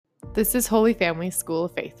This is Holy Family School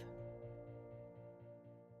of Faith.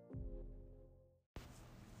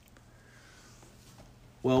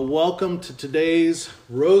 Well, welcome to today's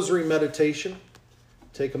Rosary Meditation.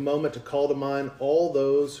 Take a moment to call to mind all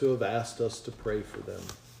those who have asked us to pray for them.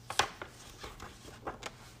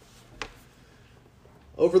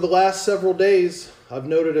 Over the last several days, I've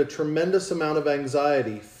noted a tremendous amount of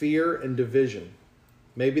anxiety, fear, and division.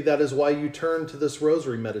 Maybe that is why you turned to this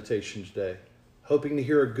Rosary Meditation today, hoping to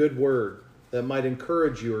hear a good word that might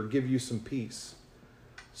encourage you or give you some peace.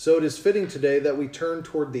 So it is fitting today that we turn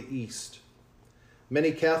toward the East.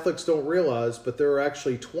 Many Catholics don't realize, but there are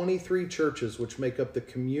actually 23 churches which make up the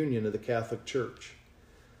communion of the Catholic Church.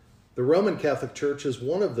 The Roman Catholic Church is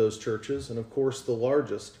one of those churches, and of course the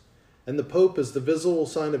largest, and the Pope is the visible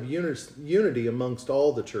sign of unity amongst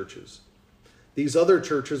all the churches. These other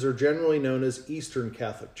churches are generally known as Eastern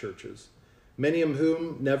Catholic churches, many of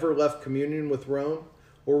whom never left communion with Rome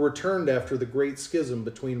or returned after the Great Schism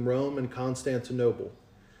between Rome and Constantinople.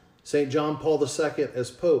 St. John Paul II,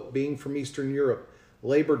 as Pope, being from Eastern Europe,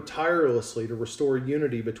 labored tirelessly to restore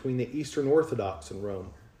unity between the Eastern Orthodox and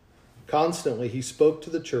Rome. Constantly, he spoke to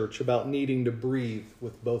the Church about needing to breathe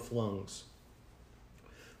with both lungs.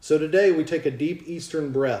 So today we take a deep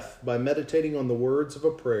Eastern breath by meditating on the words of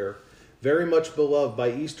a prayer very much beloved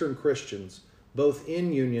by Eastern Christians, both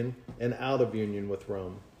in union and out of union with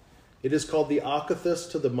Rome. It is called the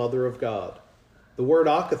Akathist to the Mother of God. The word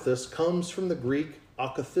akathist comes from the Greek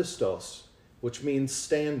akathistos, which means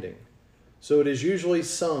standing. So it is usually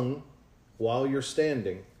sung while you're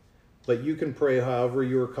standing, but you can pray however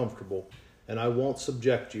you are comfortable, and I won't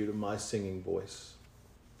subject you to my singing voice.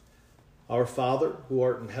 Our Father, who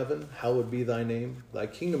art in heaven, hallowed be thy name. Thy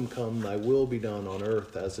kingdom come, thy will be done on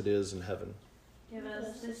earth as it is in heaven. Give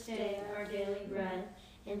us this day our daily bread,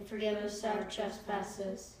 and forgive us our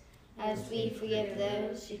trespasses, as we forgive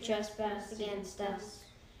those who trespass against us.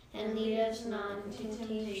 And lead us not into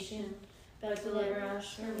temptation, but deliver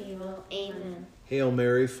us from evil. Amen. Hail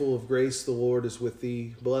Mary, full of grace, the Lord is with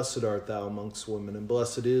thee. Blessed art thou amongst women, and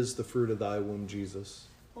blessed is the fruit of thy womb, Jesus.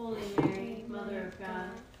 Holy Mary, Mother of God,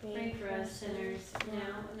 pray for us sinners,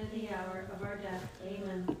 now and at the hour of our death.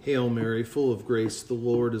 Amen. Hail Mary, full of grace, the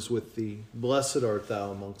Lord is with thee. Blessed art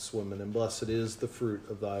thou amongst women, and blessed is the fruit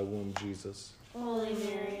of thy womb, Jesus. Holy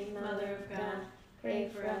Mary, Mother of God, pray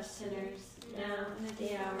for us sinners, now and at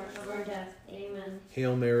the hour of our death. Amen.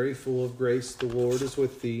 Hail Mary, full of grace, the Lord is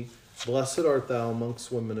with thee. Blessed art thou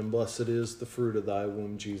amongst women, and blessed is the fruit of thy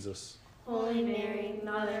womb, Jesus. Holy Mary,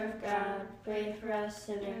 Mother of God, pray for us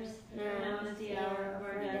sinners, now and at the hour of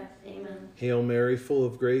our death. Amen. Hail Mary, full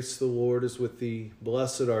of grace, the Lord is with thee.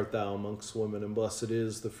 Blessed art thou amongst women, and blessed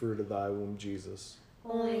is the fruit of thy womb, Jesus.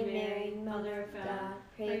 Holy Mary, Mother of God,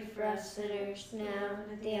 pray for us sinners, now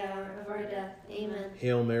and at the hour of our death. Amen.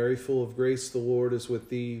 Hail Mary, full of grace, the Lord is with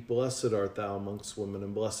thee. Blessed art thou amongst women,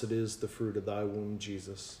 and blessed is the fruit of thy womb,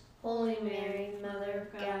 Jesus. Holy Mary, Mother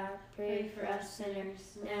of God, pray for us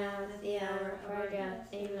sinners, now and at the hour of our death.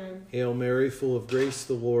 Amen. Hail Mary, full of grace,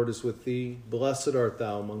 the Lord is with thee. Blessed art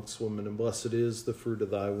thou amongst women, and blessed is the fruit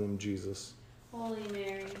of thy womb, Jesus. Holy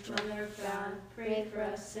Mary, Mother of God, pray for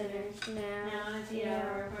us sinners, now and at the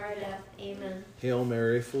hour of our death. Amen. Hail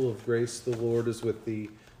Mary, full of grace, the Lord is with thee.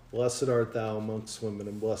 Blessed art thou amongst women,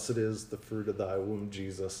 and blessed is the fruit of thy womb,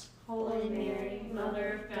 Jesus. Holy Mary,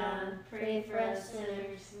 Mother of God, pray for us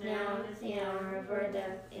sinners, now and at the hour of our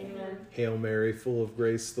death. Amen. Hail Mary, full of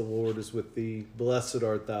grace, the Lord is with thee. Blessed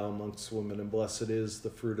art thou amongst women, and blessed is the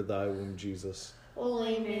fruit of thy womb, Jesus.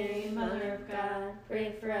 Holy Mary, Mother of God,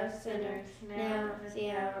 pray for us sinners, now and at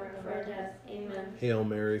the hour of our death. Amen. Hail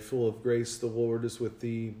Mary, full of grace, the Lord is with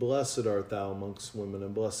thee. Blessed art thou amongst women,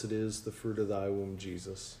 and blessed is the fruit of thy womb,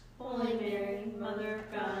 Jesus. Holy Mary, Mother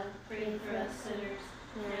of God, pray for us sinners,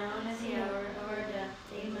 now and at the hour of our death.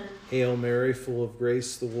 Amen. Hail Mary, full of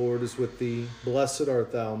grace, the Lord is with thee. Blessed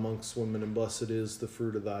art thou amongst women, and blessed is the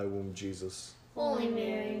fruit of thy womb, Jesus. Holy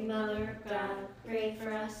Mary, Mother of God, pray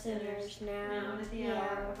for us sinners, now and at the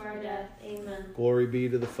hour of our death. Amen. Glory be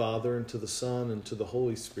to the Father, and to the Son, and to the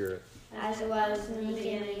Holy Spirit. As it was in the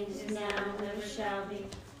beginning, is now, and ever shall be,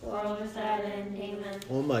 world without end. Amen.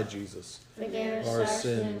 O my Jesus, Forgive us our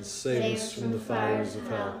sins, save us from the fires of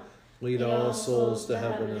hell. Lead all souls to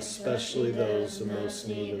heaven, especially those in most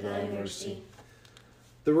need of thy mercy.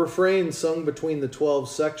 The refrain sung between the 12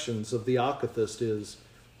 sections of the Akathist is,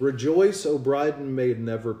 Rejoice, O bride and maiden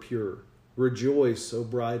ever pure. Rejoice, O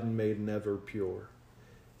bride and maiden ever pure.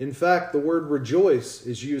 In fact, the word rejoice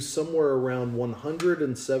is used somewhere around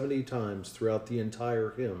 170 times throughout the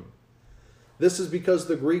entire hymn. This is because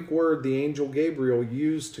the Greek word the angel Gabriel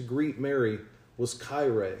used to greet Mary was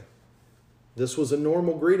Kyrie. This was a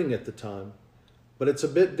normal greeting at the time, but it's a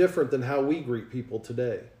bit different than how we greet people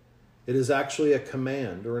today. It is actually a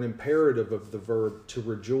command or an imperative of the verb to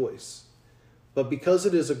rejoice. But because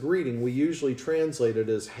it is a greeting, we usually translate it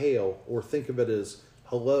as hail or think of it as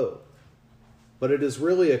hello. But it is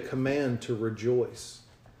really a command to rejoice.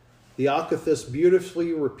 The Akathist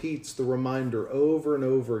beautifully repeats the reminder over and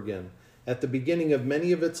over again at the beginning of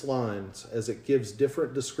many of its lines as it gives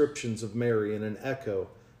different descriptions of Mary in an echo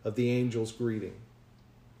of the angel's greeting.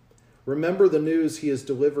 Remember, the news he is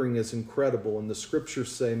delivering is incredible, and the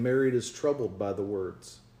scriptures say Mary is troubled by the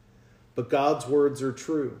words. But God's words are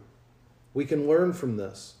true. We can learn from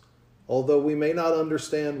this, although we may not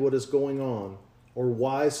understand what is going on or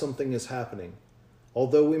why something is happening,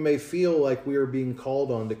 although we may feel like we are being called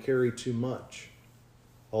on to carry too much,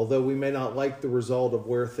 although we may not like the result of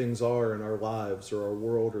where things are in our lives or our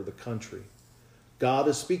world or the country. God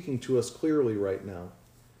is speaking to us clearly right now.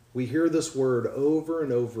 We hear this word over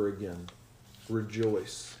and over again: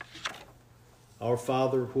 rejoice. Our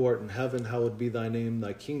Father, who art in heaven, hallowed be thy name.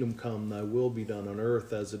 Thy kingdom come, thy will be done on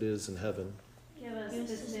earth as it is in heaven. Give us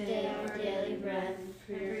this day our daily bread, and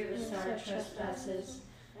forgive us our trespasses,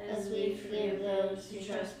 as we forgive those who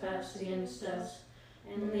trespass against us.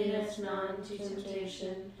 And lead us not into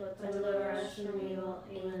temptation, but deliver us from evil.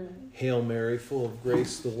 Amen. Hail Mary, full of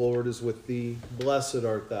grace, the Lord is with thee. Blessed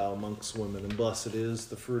art thou amongst women, and blessed is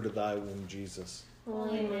the fruit of thy womb, Jesus.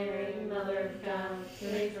 Holy Mary, Mother of God,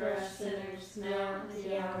 pray for us sinners, now and at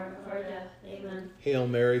the hour of our death. Amen. Hail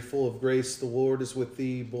Mary, full of grace, the Lord is with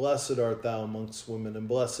thee. Blessed art thou amongst women, and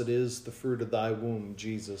blessed is the fruit of thy womb,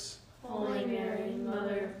 Jesus. Holy Mary,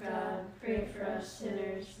 Mother of God, pray for us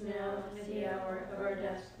sinners, now and at the hour of our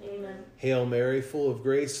death. Amen. Hail Mary, full of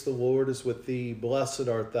grace, the Lord is with thee. Blessed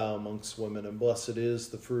art thou amongst women, and blessed is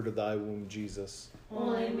the fruit of thy womb, Jesus.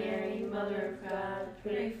 Holy Mary, Mother of God,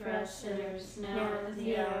 pray for us sinners, now and at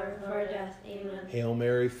the hour of our death. Amen. Hail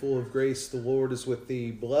Mary, full of grace, the Lord is with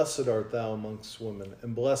thee. Blessed art thou amongst women,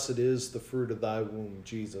 and blessed is the fruit of thy womb,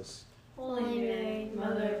 Jesus. Holy Mary,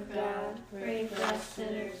 Mother of God, pray for us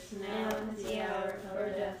sinners, now and at the hour of our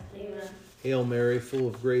death. Amen. Hail Mary, full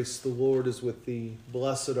of grace, the Lord is with thee.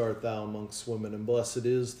 Blessed art thou amongst women, and blessed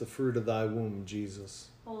is the fruit of thy womb, Jesus.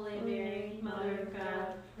 Holy Mary, Mother of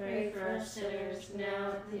God, pray for us sinners,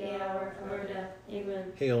 now at the hour of our death.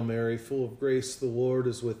 Amen. Hail Mary, full of grace, the Lord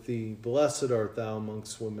is with thee. Blessed art thou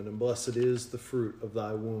amongst women, and blessed is the fruit of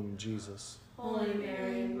thy womb, Jesus. Holy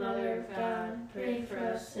Mary, Mother of God, pray for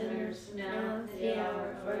us sinners, now at the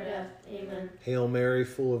hour of our death. Amen. Hail Mary,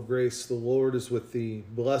 full of grace, the Lord is with thee.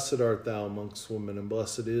 Blessed art thou amongst women, and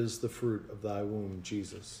blessed is the fruit of thy womb,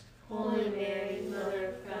 Jesus. Holy Mary, Mother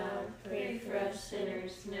of God, pray for us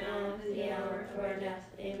sinners, now at the hour of our death.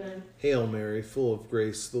 Amen. Hail Mary, full of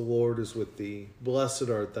grace, the Lord is with thee. Blessed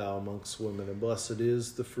art thou amongst women, and blessed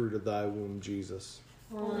is the fruit of thy womb, Jesus.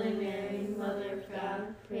 Holy Mary, Mother of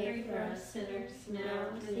God, pray for us sinners, now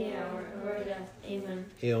at the hour of our death. Amen.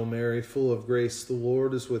 Hail Mary, full of grace, the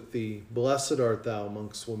Lord is with thee. Blessed art thou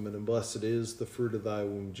amongst women, and blessed is the fruit of thy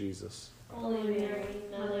womb, Jesus. Holy Mary,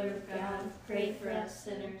 Mother of God, pray for us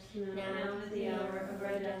sinners, now at the hour of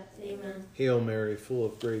our death. Amen. Hail Mary, full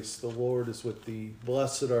of grace, the Lord is with thee.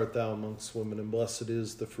 Blessed art thou amongst women, and blessed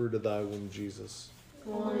is the fruit of thy womb, Jesus.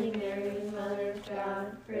 Holy Mary, Mother of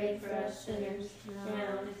God, pray for us sinners,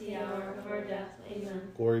 now and at the hour of our death. Amen.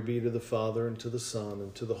 Glory be to the Father, and to the Son,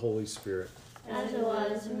 and to the Holy Spirit. As it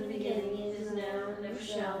was in the beginning, is now, and ever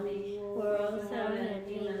shall be, world without end.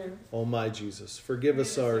 Amen. O my Jesus, forgive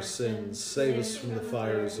us our sins, save us from the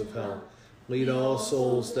fires of hell. Lead all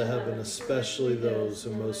souls to heaven, especially those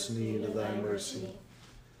in most need of thy mercy.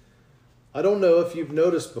 I don't know if you've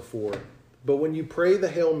noticed before, but when you pray the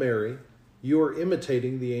Hail Mary, you are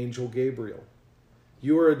imitating the angel Gabriel.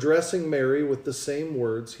 You are addressing Mary with the same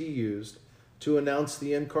words he used to announce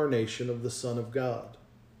the incarnation of the Son of God.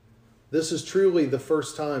 This is truly the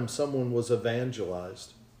first time someone was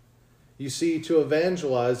evangelized. You see, to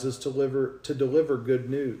evangelize is to deliver good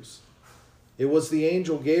news. It was the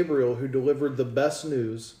angel Gabriel who delivered the best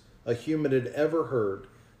news a human had ever heard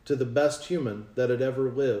to the best human that had ever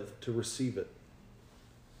lived to receive it.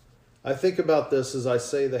 I think about this as I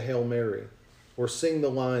say the Hail Mary, or sing the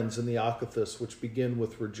lines in the Akathist which begin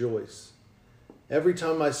with rejoice. Every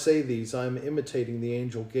time I say these, I am imitating the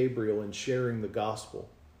angel Gabriel in sharing the gospel.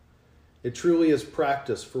 It truly is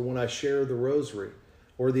practice for when I share the rosary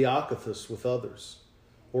or the Akathist with others,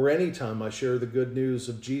 or any time I share the good news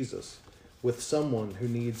of Jesus with someone who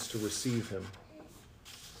needs to receive him.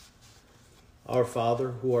 Our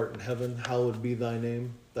Father, who art in heaven, hallowed be thy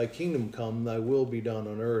name. Thy kingdom come, thy will be done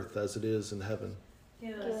on earth as it is in heaven.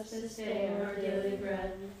 Give us this day our daily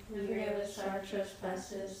bread, and forgive us our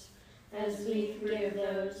trespasses, as we forgive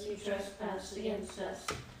those who trespass against us.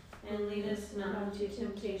 And lead us not into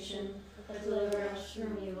temptation, but deliver us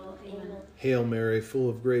from evil. Amen. Hail Mary, full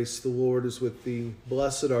of grace, the Lord is with thee.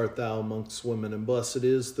 Blessed art thou amongst women, and blessed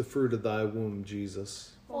is the fruit of thy womb,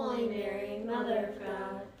 Jesus. Holy Mary, Mother of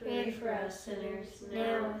God, pray for us sinners,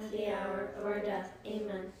 now and at the hour of our death.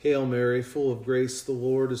 Amen. Hail Mary, full of grace, the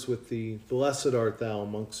Lord is with thee. Blessed art thou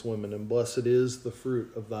amongst women, and blessed is the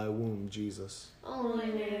fruit of thy womb, Jesus. Holy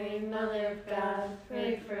Mary, Mother of God,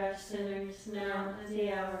 pray for us sinners, now and at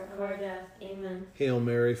the hour of our death. Amen. Hail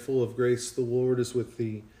Mary, full of grace, the Lord is with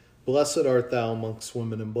thee. Blessed art thou amongst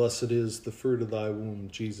women, and blessed is the fruit of thy womb,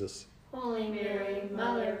 Jesus. Holy Mary,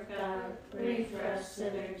 Mother of God, pray for us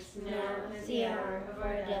sinners, now and at the hour of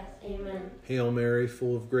our death. Amen. Hail Mary,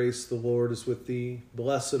 full of grace, the Lord is with thee.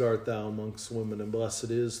 Blessed art thou amongst women, and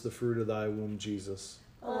blessed is the fruit of thy womb, Jesus.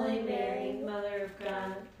 Holy Mary, Mother of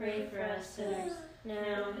God, pray for us sinners,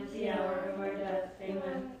 now and at the hour of our death.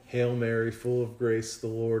 Amen. Hail Mary, full of grace, the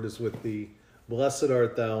Lord is with thee. Blessed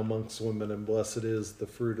art thou amongst women, and blessed is the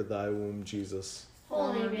fruit of thy womb, Jesus.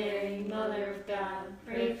 Holy Mary, Mother of God,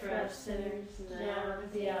 pray for us sinners, now and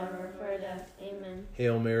at the hour of our death. Amen.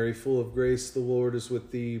 Hail Mary, full of grace, the Lord is with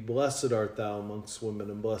thee. Blessed art thou amongst women,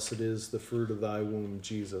 and blessed is the fruit of thy womb,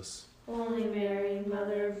 Jesus. Holy Mary,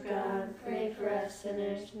 Mother of God, pray for us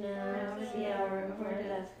sinners, now and at the hour of our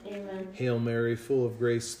death. Amen. Hail Mary, full of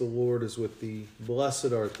grace, the Lord is with thee.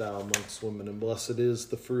 Blessed art thou amongst women, and blessed is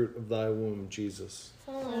the fruit of thy womb, Jesus.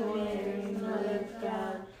 Holy Mary, Mother of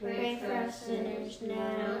God, pray for us sinners,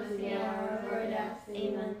 now and at the hour of our death.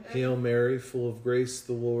 Amen. Hail Mary, full of grace,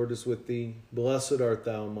 the Lord is with thee. Blessed art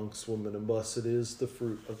thou amongst women, and blessed is the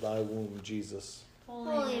fruit of thy womb, Jesus.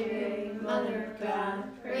 Holy Mary, Mother of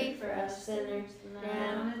God, pray for us sinners,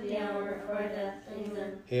 now and at the hour of our death.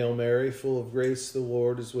 Amen. Hail Mary, full of grace, the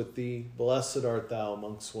Lord is with thee. Blessed art thou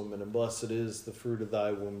amongst women, and blessed is the fruit of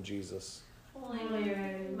thy womb, Jesus. Holy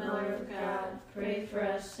Mary, Mother of God, pray for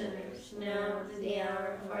us sinners, now and at the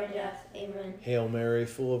hour of our death. Amen. Hail Mary,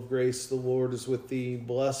 full of grace, the Lord is with thee.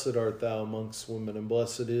 Blessed art thou amongst women, and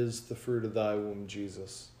blessed is the fruit of thy womb,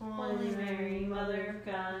 Jesus. Holy Mary, Mother of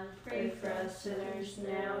God, pray for us sinners,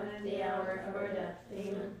 now and at the hour of our death.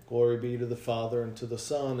 Amen. Glory be to the Father, and to the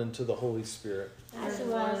Son, and to the Holy Spirit. As it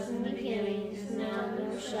was in the beginning, is now, and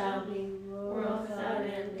ever shall be, world without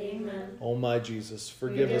end. Amen. O my Jesus,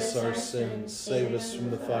 forgive us our sins, save us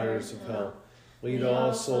from the fires of hell. Lead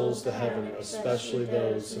all souls to heaven, especially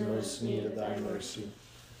those in most need of thy mercy.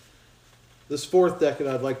 This fourth decade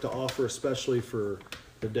I'd like to offer especially for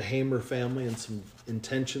the DeHamer family and some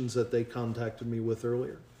intentions that they contacted me with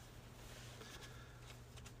earlier.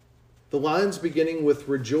 The lines beginning with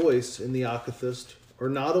rejoice in the Akathist are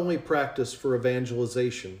not only practiced for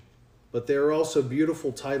evangelization, but they are also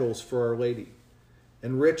beautiful titles for Our Lady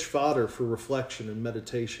and rich fodder for reflection and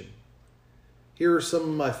meditation. Here are some of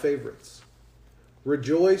my favorites.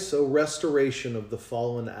 Rejoice, O restoration of the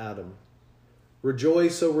fallen Adam.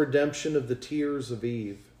 Rejoice, O redemption of the tears of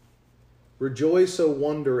Eve. Rejoice, O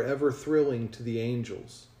wonder ever thrilling to the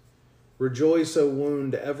angels. Rejoice, O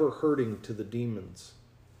wound ever hurting to the demons.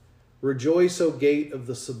 Rejoice, O gate of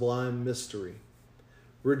the sublime mystery.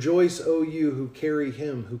 Rejoice, O you who carry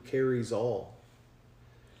him who carries all.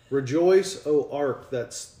 Rejoice, O ark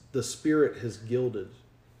that the Spirit has gilded.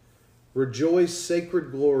 Rejoice,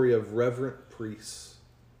 sacred glory of reverent priests.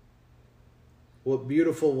 What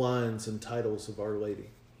beautiful lines and titles of Our Lady.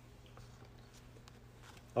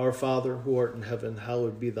 Our Father, who art in heaven,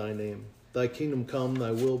 hallowed be thy name. Thy kingdom come,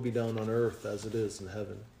 thy will be done on earth as it is in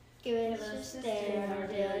heaven. Give us this day our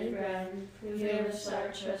daily bread, and forgive us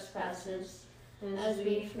our trespasses, as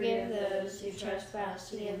we forgive those who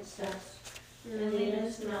trespass against us. And lead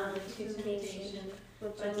us not into temptation,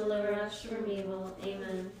 but deliver us from evil.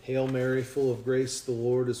 Amen. Hail Mary, full of grace, the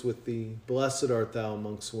Lord is with thee. Blessed art thou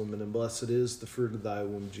amongst women, and blessed is the fruit of thy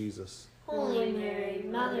womb, Jesus. Holy Mary,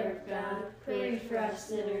 Mother of God, pray for us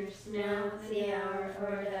sinners, now and at the hour of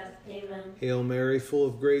our death. Amen. Hail Mary, full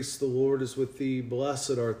of grace, the Lord is with thee.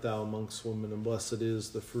 Blessed art thou amongst women, and blessed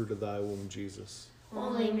is the fruit of thy womb, Jesus.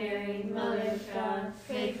 Holy Mary, Mother of God,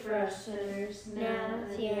 pray for us sinners, now and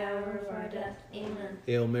at the hour of our death. Amen.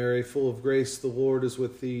 Hail Mary, full of grace, the Lord is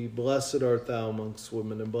with thee. Blessed art thou amongst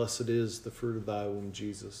women, and blessed is the fruit of thy womb,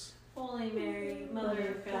 Jesus. Holy Mary,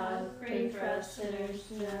 Mother of God, pray for us sinners,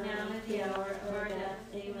 now and at the hour of our death.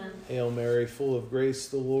 Amen. Hail Mary, full of grace,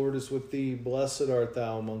 the Lord is with thee. Blessed art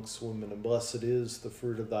thou amongst women, and blessed is the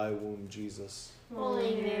fruit of thy womb, Jesus.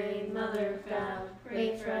 Holy Mary, Mother of God,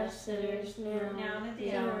 pray for us sinners, now and at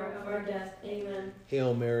the hour of our death. Amen.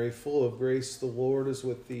 Hail Mary, full of grace, the Lord is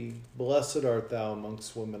with thee. Blessed art thou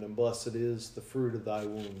amongst women, and blessed is the fruit of thy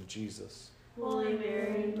womb, Jesus. Holy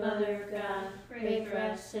Mary, Mother of God, pray for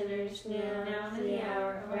us sinners, now and at the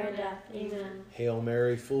hour of our death. Amen. Hail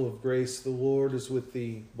Mary, full of grace, the Lord is with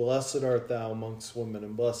thee. Blessed art thou amongst women,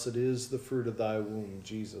 and blessed is the fruit of thy womb,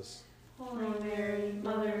 Jesus. Holy Mary,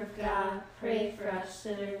 Mother of God, pray for us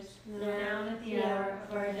sinners, now and at the hour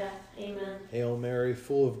of our death. Amen. Hail Mary,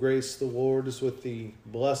 full of grace, the Lord is with thee.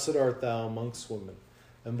 Blessed art thou amongst women,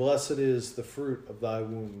 and blessed is the fruit of thy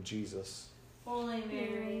womb, Jesus. Holy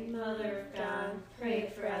Mary, Mother of God,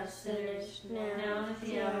 pray for us sinners, now and at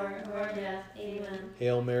the hour of our death. Amen.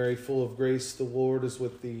 Hail Mary, full of grace, the Lord is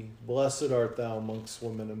with thee. Blessed art thou amongst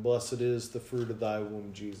women, and blessed is the fruit of thy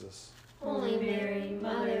womb, Jesus. Holy Mary,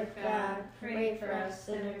 Mother of God, pray for us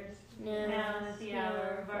sinners, now and at the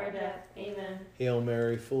hour of our death. Amen. Hail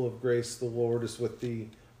Mary, full of grace, the Lord is with thee.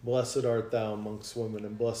 Blessed art thou amongst women,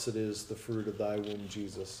 and blessed is the fruit of thy womb,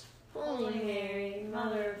 Jesus. Holy Mary,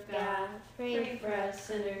 Mother of God, pray for us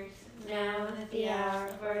sinners, now and at the hour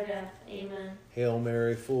of our death. Amen. Hail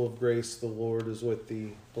Mary, full of grace, the Lord is with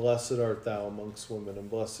thee. Blessed art thou amongst women, and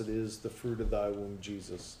blessed is the fruit of thy womb,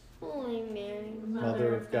 Jesus. Holy Mary,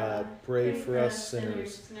 Mother of God, pray for us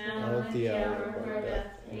sinners, now and at the hour of our death.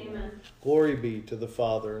 Amen. Glory be to the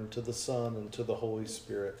Father, and to the Son, and to the Holy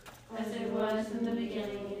Spirit. As it was in the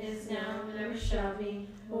beginning, it is now, and ever shall be,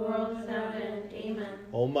 world without end. Amen.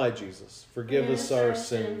 O my Jesus, forgive us our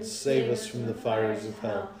sins, save us from the fires of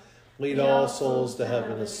hell. Lead all souls to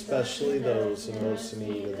heaven, especially those in most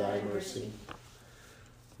need of thy mercy.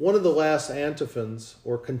 One of the last antiphons,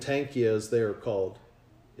 or cantankia as they are called,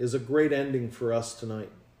 is a great ending for us tonight,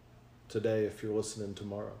 today if you're listening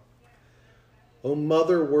tomorrow. O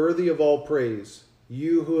Mother worthy of all praise,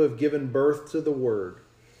 you who have given birth to the Word,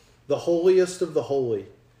 the holiest of the holy,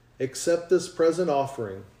 accept this present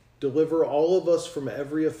offering, deliver all of us from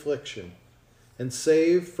every affliction, and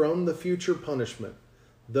save from the future punishment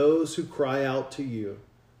those who cry out to you.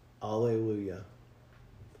 Alleluia.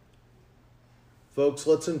 Folks,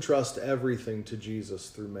 let's entrust everything to Jesus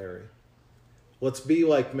through Mary. Let's be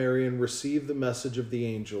like Mary and receive the message of the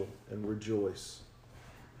angel and rejoice.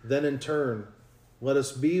 Then in turn, let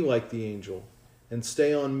us be like the angel and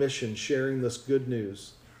stay on mission sharing this good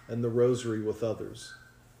news and the rosary with others.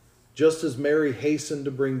 Just as Mary hastened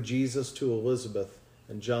to bring Jesus to Elizabeth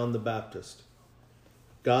and John the Baptist,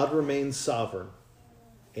 God remains sovereign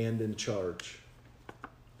and in charge.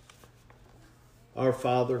 Our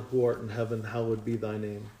Father, who art in heaven, hallowed be thy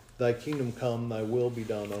name. Thy kingdom come, thy will be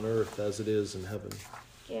done on earth as it is in heaven.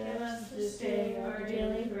 Give us this day our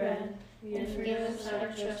daily bread, and forgive us our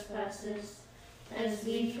trespasses, as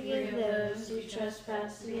we forgive those who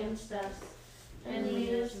trespass against us. And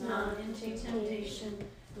lead us not into temptation,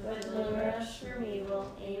 but deliver us from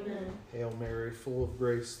evil. Amen. Hail Mary, full of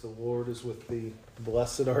grace, the Lord is with thee.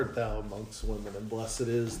 Blessed art thou amongst women, and blessed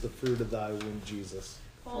is the fruit of thy womb, Jesus.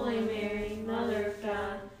 Holy Mary, Mother of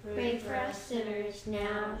God, pray for us sinners,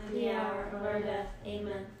 now and at the hour of our death.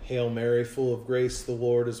 Amen. Hail Mary, full of grace, the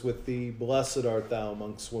Lord is with thee. Blessed art thou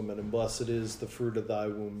amongst women, and blessed is the fruit of thy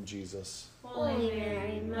womb, Jesus. Holy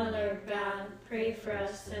Mary, Mother of God, pray for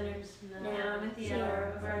us sinners, now and at the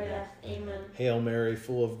hour of our death. Amen. Hail Mary,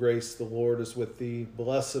 full of grace, the Lord is with thee.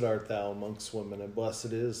 Blessed art thou amongst women, and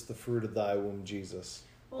blessed is the fruit of thy womb, Jesus.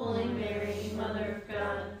 Holy Mary, Mother of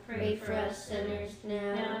God, pray for us sinners,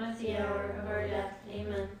 now and at the hour of our death.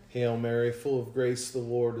 Amen. Hail Mary, full of grace, the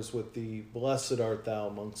Lord is with thee. Blessed art thou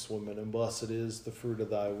amongst women, and blessed is the fruit of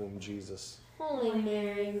thy womb, Jesus. Holy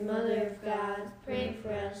Mary, Mother of God, pray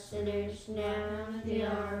for us sinners, now and at the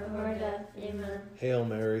hour of our death. Amen. Hail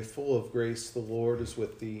Mary, full of grace, the Lord is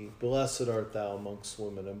with thee. Blessed art thou amongst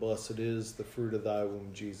women, and blessed is the fruit of thy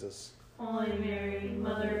womb, Jesus. Holy Mary,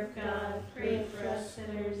 Mother of God, pray for us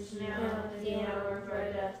sinners, now and at the hour of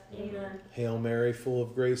our death. Amen. Hail Mary, full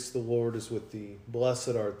of grace, the Lord is with thee. Blessed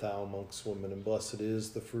art thou amongst women, and blessed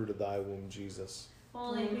is the fruit of thy womb, Jesus.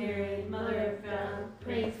 Holy Mary, Mother of God,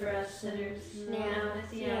 pray for us sinners, now and at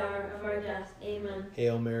the hour of our death. Amen.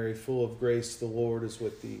 Hail Mary, full of grace, the Lord is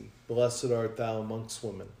with thee. Blessed art thou amongst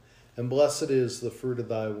women, and blessed is the fruit of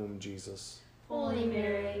thy womb, Jesus. Holy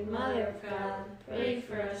Mary, Mother of God, pray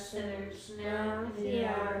for us sinners, now and at the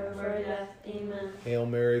hour of our death. Amen. Hail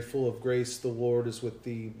Mary, full of grace, the Lord is with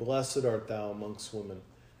thee. Blessed art thou amongst women,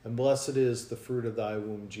 and blessed is the fruit of thy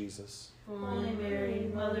womb, Jesus. Holy Mary,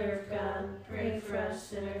 Mother of God, pray for us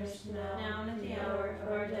sinners, now and at the hour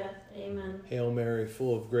of our death. Amen. Hail Mary,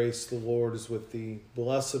 full of grace, the Lord is with thee.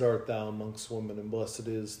 Blessed art thou amongst women, and blessed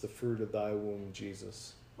is the fruit of thy womb,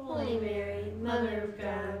 Jesus. Holy Mary, Mother of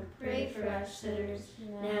God, pray for us sinners,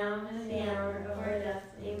 now and at the hour of our death.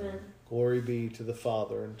 Amen. Glory be to the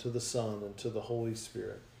Father, and to the Son, and to the Holy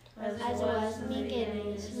Spirit. As it was in the beginning,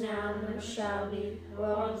 is now, and ever shall be,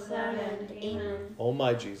 world without end. Amen. O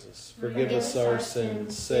my Jesus, forgive us our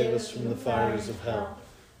sins, save us from the fires of hell.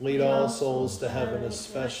 Lead all souls to heaven,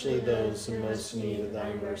 especially those in most need of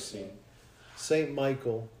thy mercy. Saint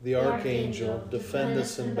Michael, the archangel, defend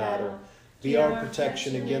us in battle. Be our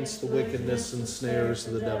protection against the wickedness and snares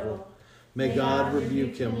of the devil. May God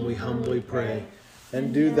rebuke him, we humbly pray.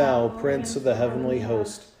 And do thou, Prince of the heavenly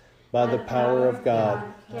host, by the power of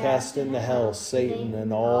God, cast into hell Satan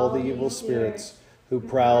and all the evil spirits who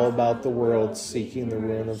prowl about the world seeking the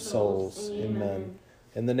ruin of souls. Amen.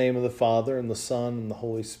 In the name of the Father, and the Son, and the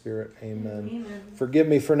Holy Spirit. Amen. Forgive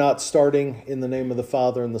me for not starting in the name of the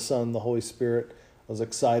Father, and the Son, and the Holy Spirit. I was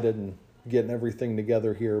excited and getting everything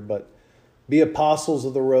together here, but be apostles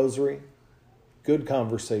of the Rosary. Good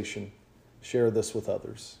conversation. Share this with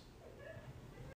others.